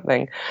missing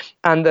something,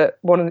 and that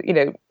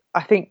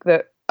I think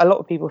that a lot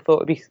of people thought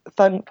it'd be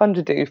fun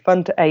to do,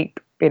 fun to ape,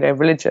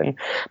 religion,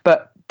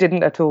 but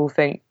didn't at all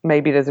think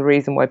maybe there's a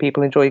reason why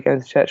people enjoy going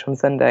to church on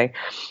Sunday.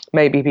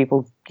 Maybe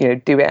people,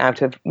 do it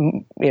out of,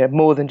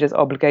 more than just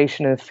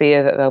obligation and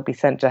fear that they'll be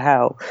sent to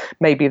hell.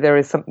 Maybe there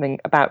is something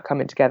about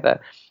coming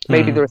together.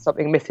 Maybe there is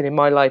something missing in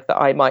my life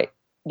that I might,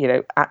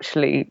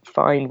 actually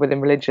find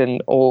within religion,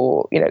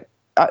 or,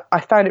 I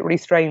found it really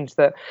strange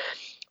that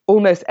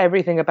almost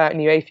everything about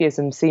new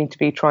atheism seemed to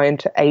be trying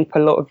to ape a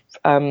lot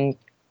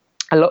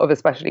of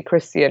especially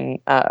Christian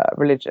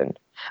religion,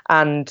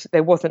 and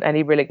there wasn't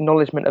any real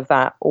acknowledgement of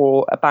that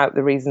or about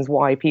the reasons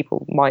why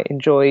people might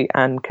enjoy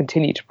and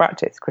continue to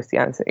practice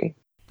Christianity.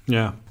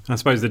 Yeah, I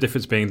suppose the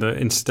difference being that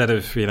instead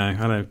of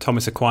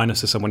Thomas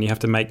Aquinas or someone, you have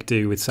to make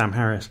do with Sam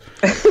Harris.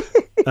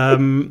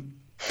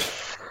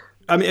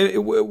 I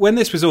mean, when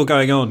this was all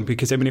going on,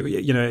 because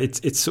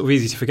it's sort of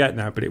easy to forget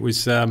now, but it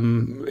was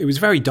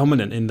very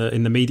dominant in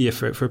the media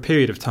for a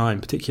period of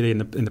time, particularly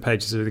in the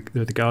pages of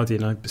the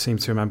Guardian. I seem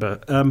to remember.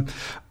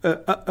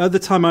 At the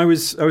time, I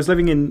was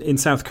living in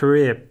South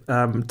Korea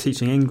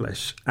teaching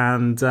English,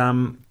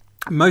 and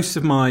most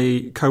of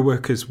my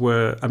co-workers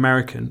were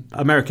American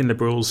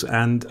liberals,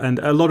 and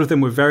a lot of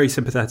them were very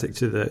sympathetic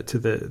to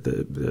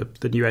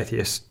the new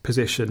atheist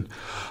position.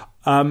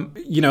 At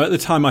the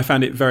time I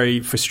found it very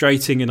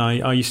frustrating, and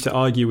I used to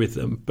argue with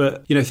them.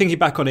 But, thinking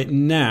back on it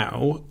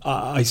now,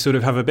 I sort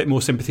of have a bit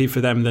more sympathy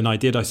for them than I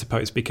did, I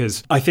suppose,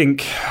 because I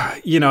think,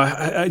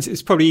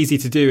 it's probably easy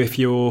to do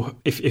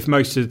if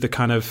most of the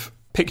kind of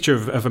picture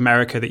of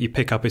America that you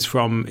pick up is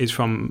from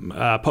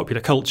popular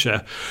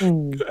culture.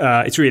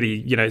 It's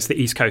really, it's the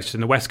East Coast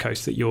and the West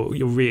Coast that you're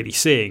really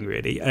seeing,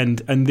 really.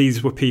 And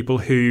these were people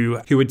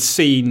who had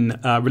seen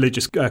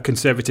religious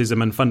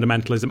conservatism and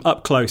fundamentalism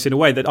up close in a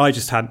way that I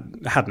just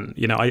hadn't.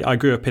 I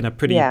grew up in a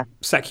pretty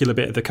secular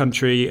bit of the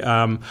country.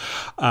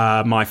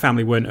 My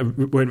family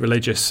weren't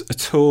religious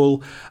at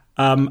all,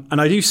 and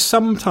I do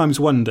sometimes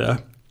wonder.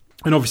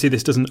 And obviously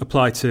this doesn't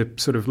apply to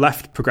sort of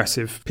left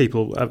progressive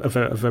people of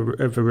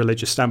a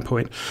religious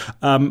standpoint.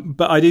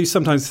 But I do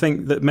sometimes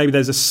think that maybe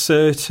there's a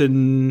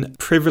certain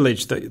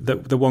privilege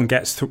that one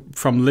gets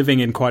from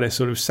living in quite a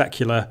sort of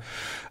secular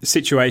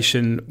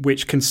situation,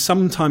 which can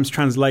sometimes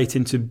translate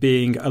into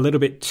being a little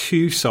bit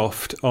too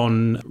soft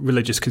on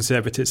religious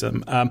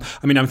conservatism. I'm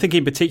thinking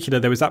in particular,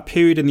 there was that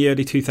period in the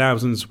early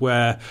 2000s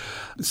where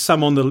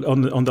some on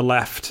the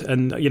left,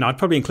 and I'd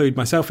probably include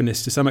myself in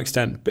this to some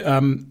extent,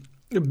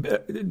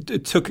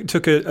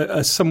 took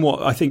a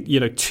somewhat, I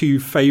think, too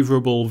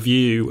favourable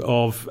view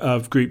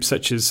of groups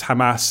such as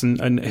Hamas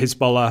and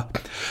Hezbollah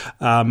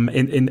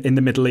in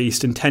the Middle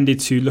East, and tended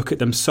to look at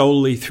them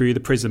solely through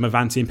the prism of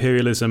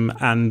anti-imperialism,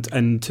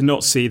 and to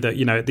not see that,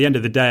 at the end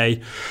of the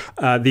day,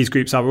 these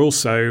groups are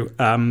also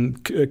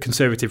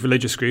conservative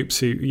religious groups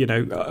who,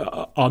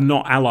 are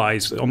not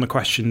allies on the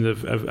question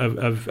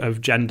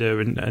of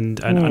gender and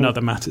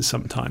other matters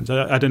sometimes.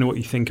 I don't know what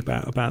you think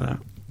about that.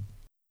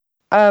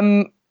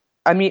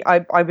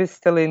 I was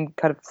still in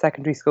kind of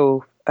secondary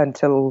school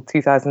until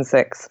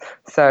 2006.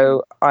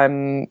 So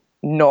I'm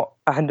not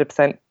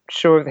 100%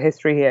 sure of the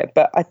history here,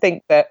 but I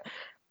think that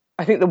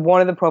one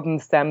of the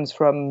problems stems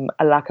from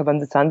a lack of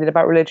understanding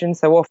about religion.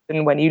 So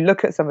often when you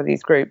look at some of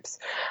these groups,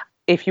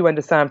 if you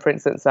understand, for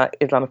instance, that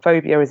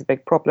Islamophobia is a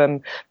big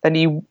problem, then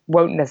you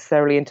won't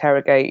necessarily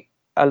interrogate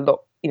a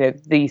lot,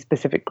 these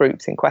specific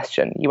groups in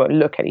question. You won't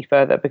look any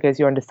further because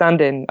your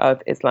understanding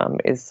of Islam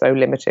is so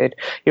limited.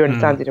 Your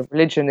understanding of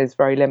religion is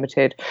very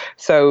limited.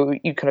 So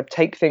you kind of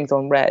take things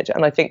on read.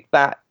 And I think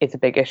that is a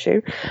big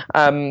issue.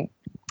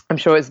 I'm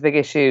sure it's a big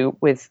issue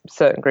with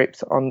certain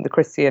groups on the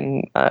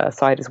Christian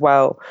side as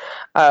well.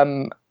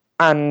 And,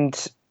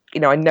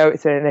 I know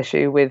it's an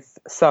issue with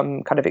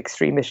some kind of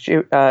extremist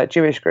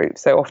Jewish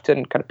groups. So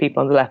often kind of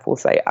people on the left will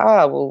say,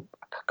 I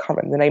can't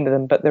remember the name of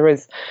them, but there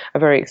is a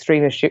very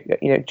extremist,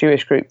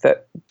 Jewish group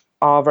that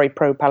are very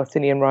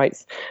pro-Palestinian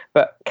rights,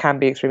 but can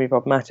be extremely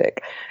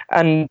problematic.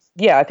 And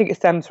yeah, I think it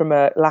stems from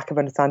a lack of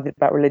understanding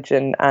about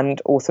religion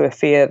and also a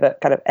fear that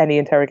kind of any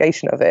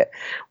interrogation of it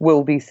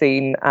will be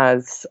seen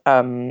as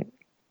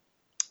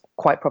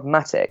quite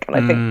problematic. And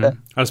I think that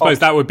I suppose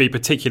that would be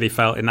particularly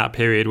felt in that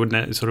period,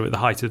 wouldn't it? Sort of at the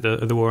height of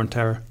the war on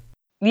terror.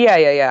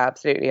 Yeah,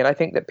 absolutely. And I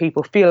think that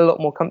people feel a lot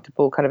more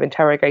comfortable kind of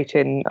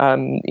interrogating,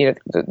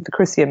 the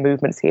Christian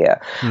movements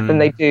here than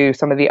they do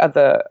some of the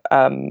other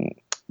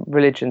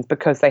religions,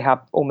 because they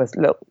have almost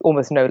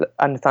no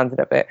understanding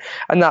of it.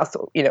 And that's,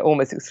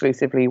 almost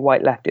exclusively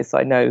white leftists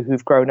I know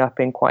who've grown up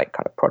in quite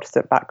kind of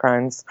Protestant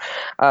backgrounds.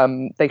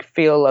 They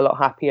feel a lot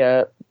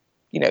happier,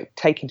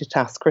 taking to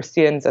task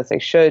Christians, as they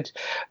should.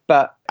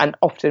 And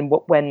often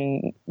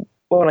when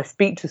I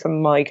speak to some of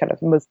my kind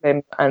of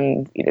Muslim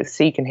and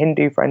Sikh and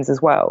Hindu friends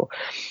as well,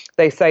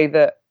 they say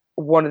that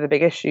one of the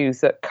big issues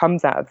that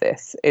comes out of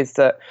this is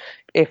that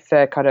if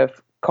their kind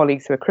of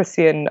colleagues who are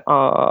Christian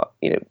are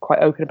quite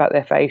open about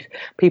their faith,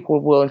 people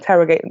will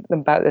interrogate them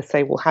about this,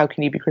 say, well, how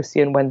can you be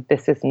Christian when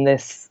this and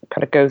this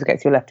kind of goes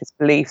against your leftist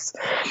beliefs?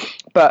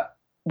 But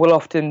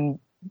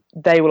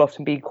they will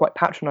often be quite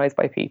patronized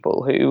by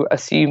people who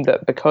assume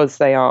that because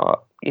they are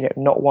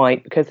not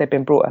white, because they've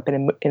been brought up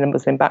in a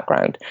Muslim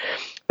background,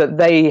 that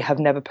they have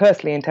never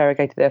personally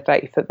interrogated their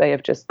faith, that they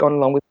have just gone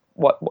along with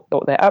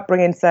what their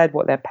upbringing said,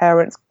 what their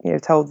parents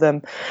told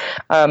them,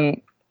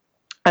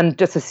 and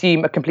just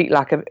assume a complete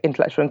lack of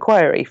intellectual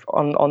inquiry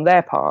on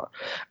their part.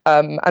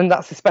 And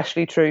that's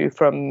especially true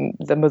from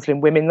the Muslim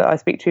women that I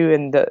speak to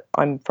and that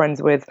I'm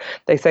friends with.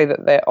 They say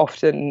that they're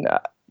often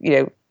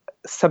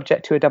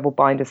subject to a double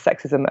bind of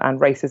sexism and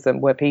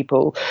racism, where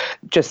people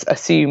just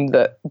assume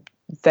that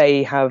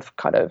they have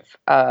kind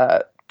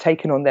of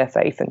taken on their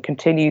faith and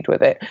continued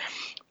with it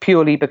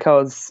purely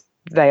because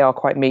they are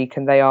quite meek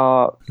and they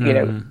are,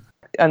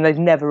 and they've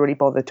never really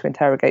bothered to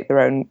interrogate their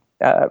own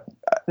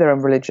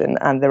religion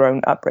and their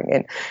own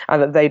upbringing,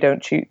 and that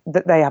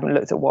they haven't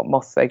looked at what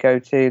mosques they go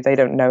to, they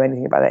don't know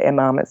anything about their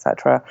imam,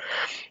 etc.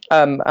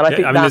 And I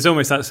think there's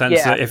almost that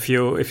sense that if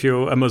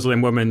you're a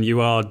Muslim woman, you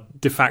are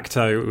de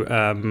facto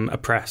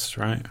oppressed,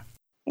 right?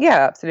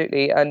 Yeah,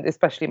 absolutely. And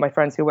especially my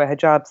friends who wear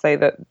hijab say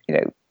that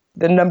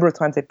the number of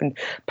times they've been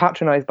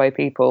patronized by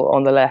people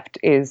on the left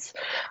is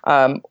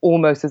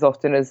almost as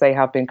often as they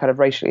have been kind of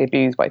racially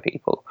abused by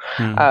people.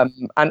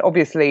 And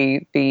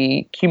obviously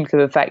the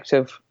cumulative effect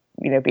of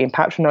being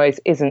patronized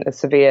isn't as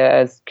severe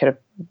as kind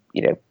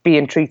of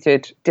being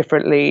treated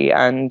differently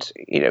and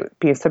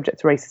being subject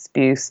to racist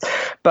abuse,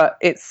 but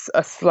it's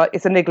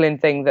a niggling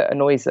thing that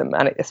annoys them,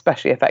 and it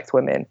especially affects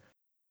women.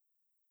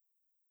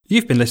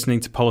 You've been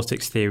listening to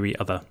Politics Theory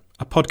Other,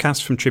 a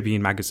podcast from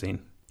Tribune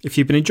Magazine. If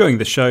you've been enjoying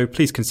the show,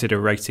 please consider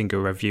rating or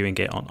reviewing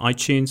it on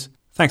iTunes.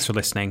 Thanks for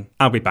listening.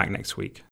 I'll be back next week.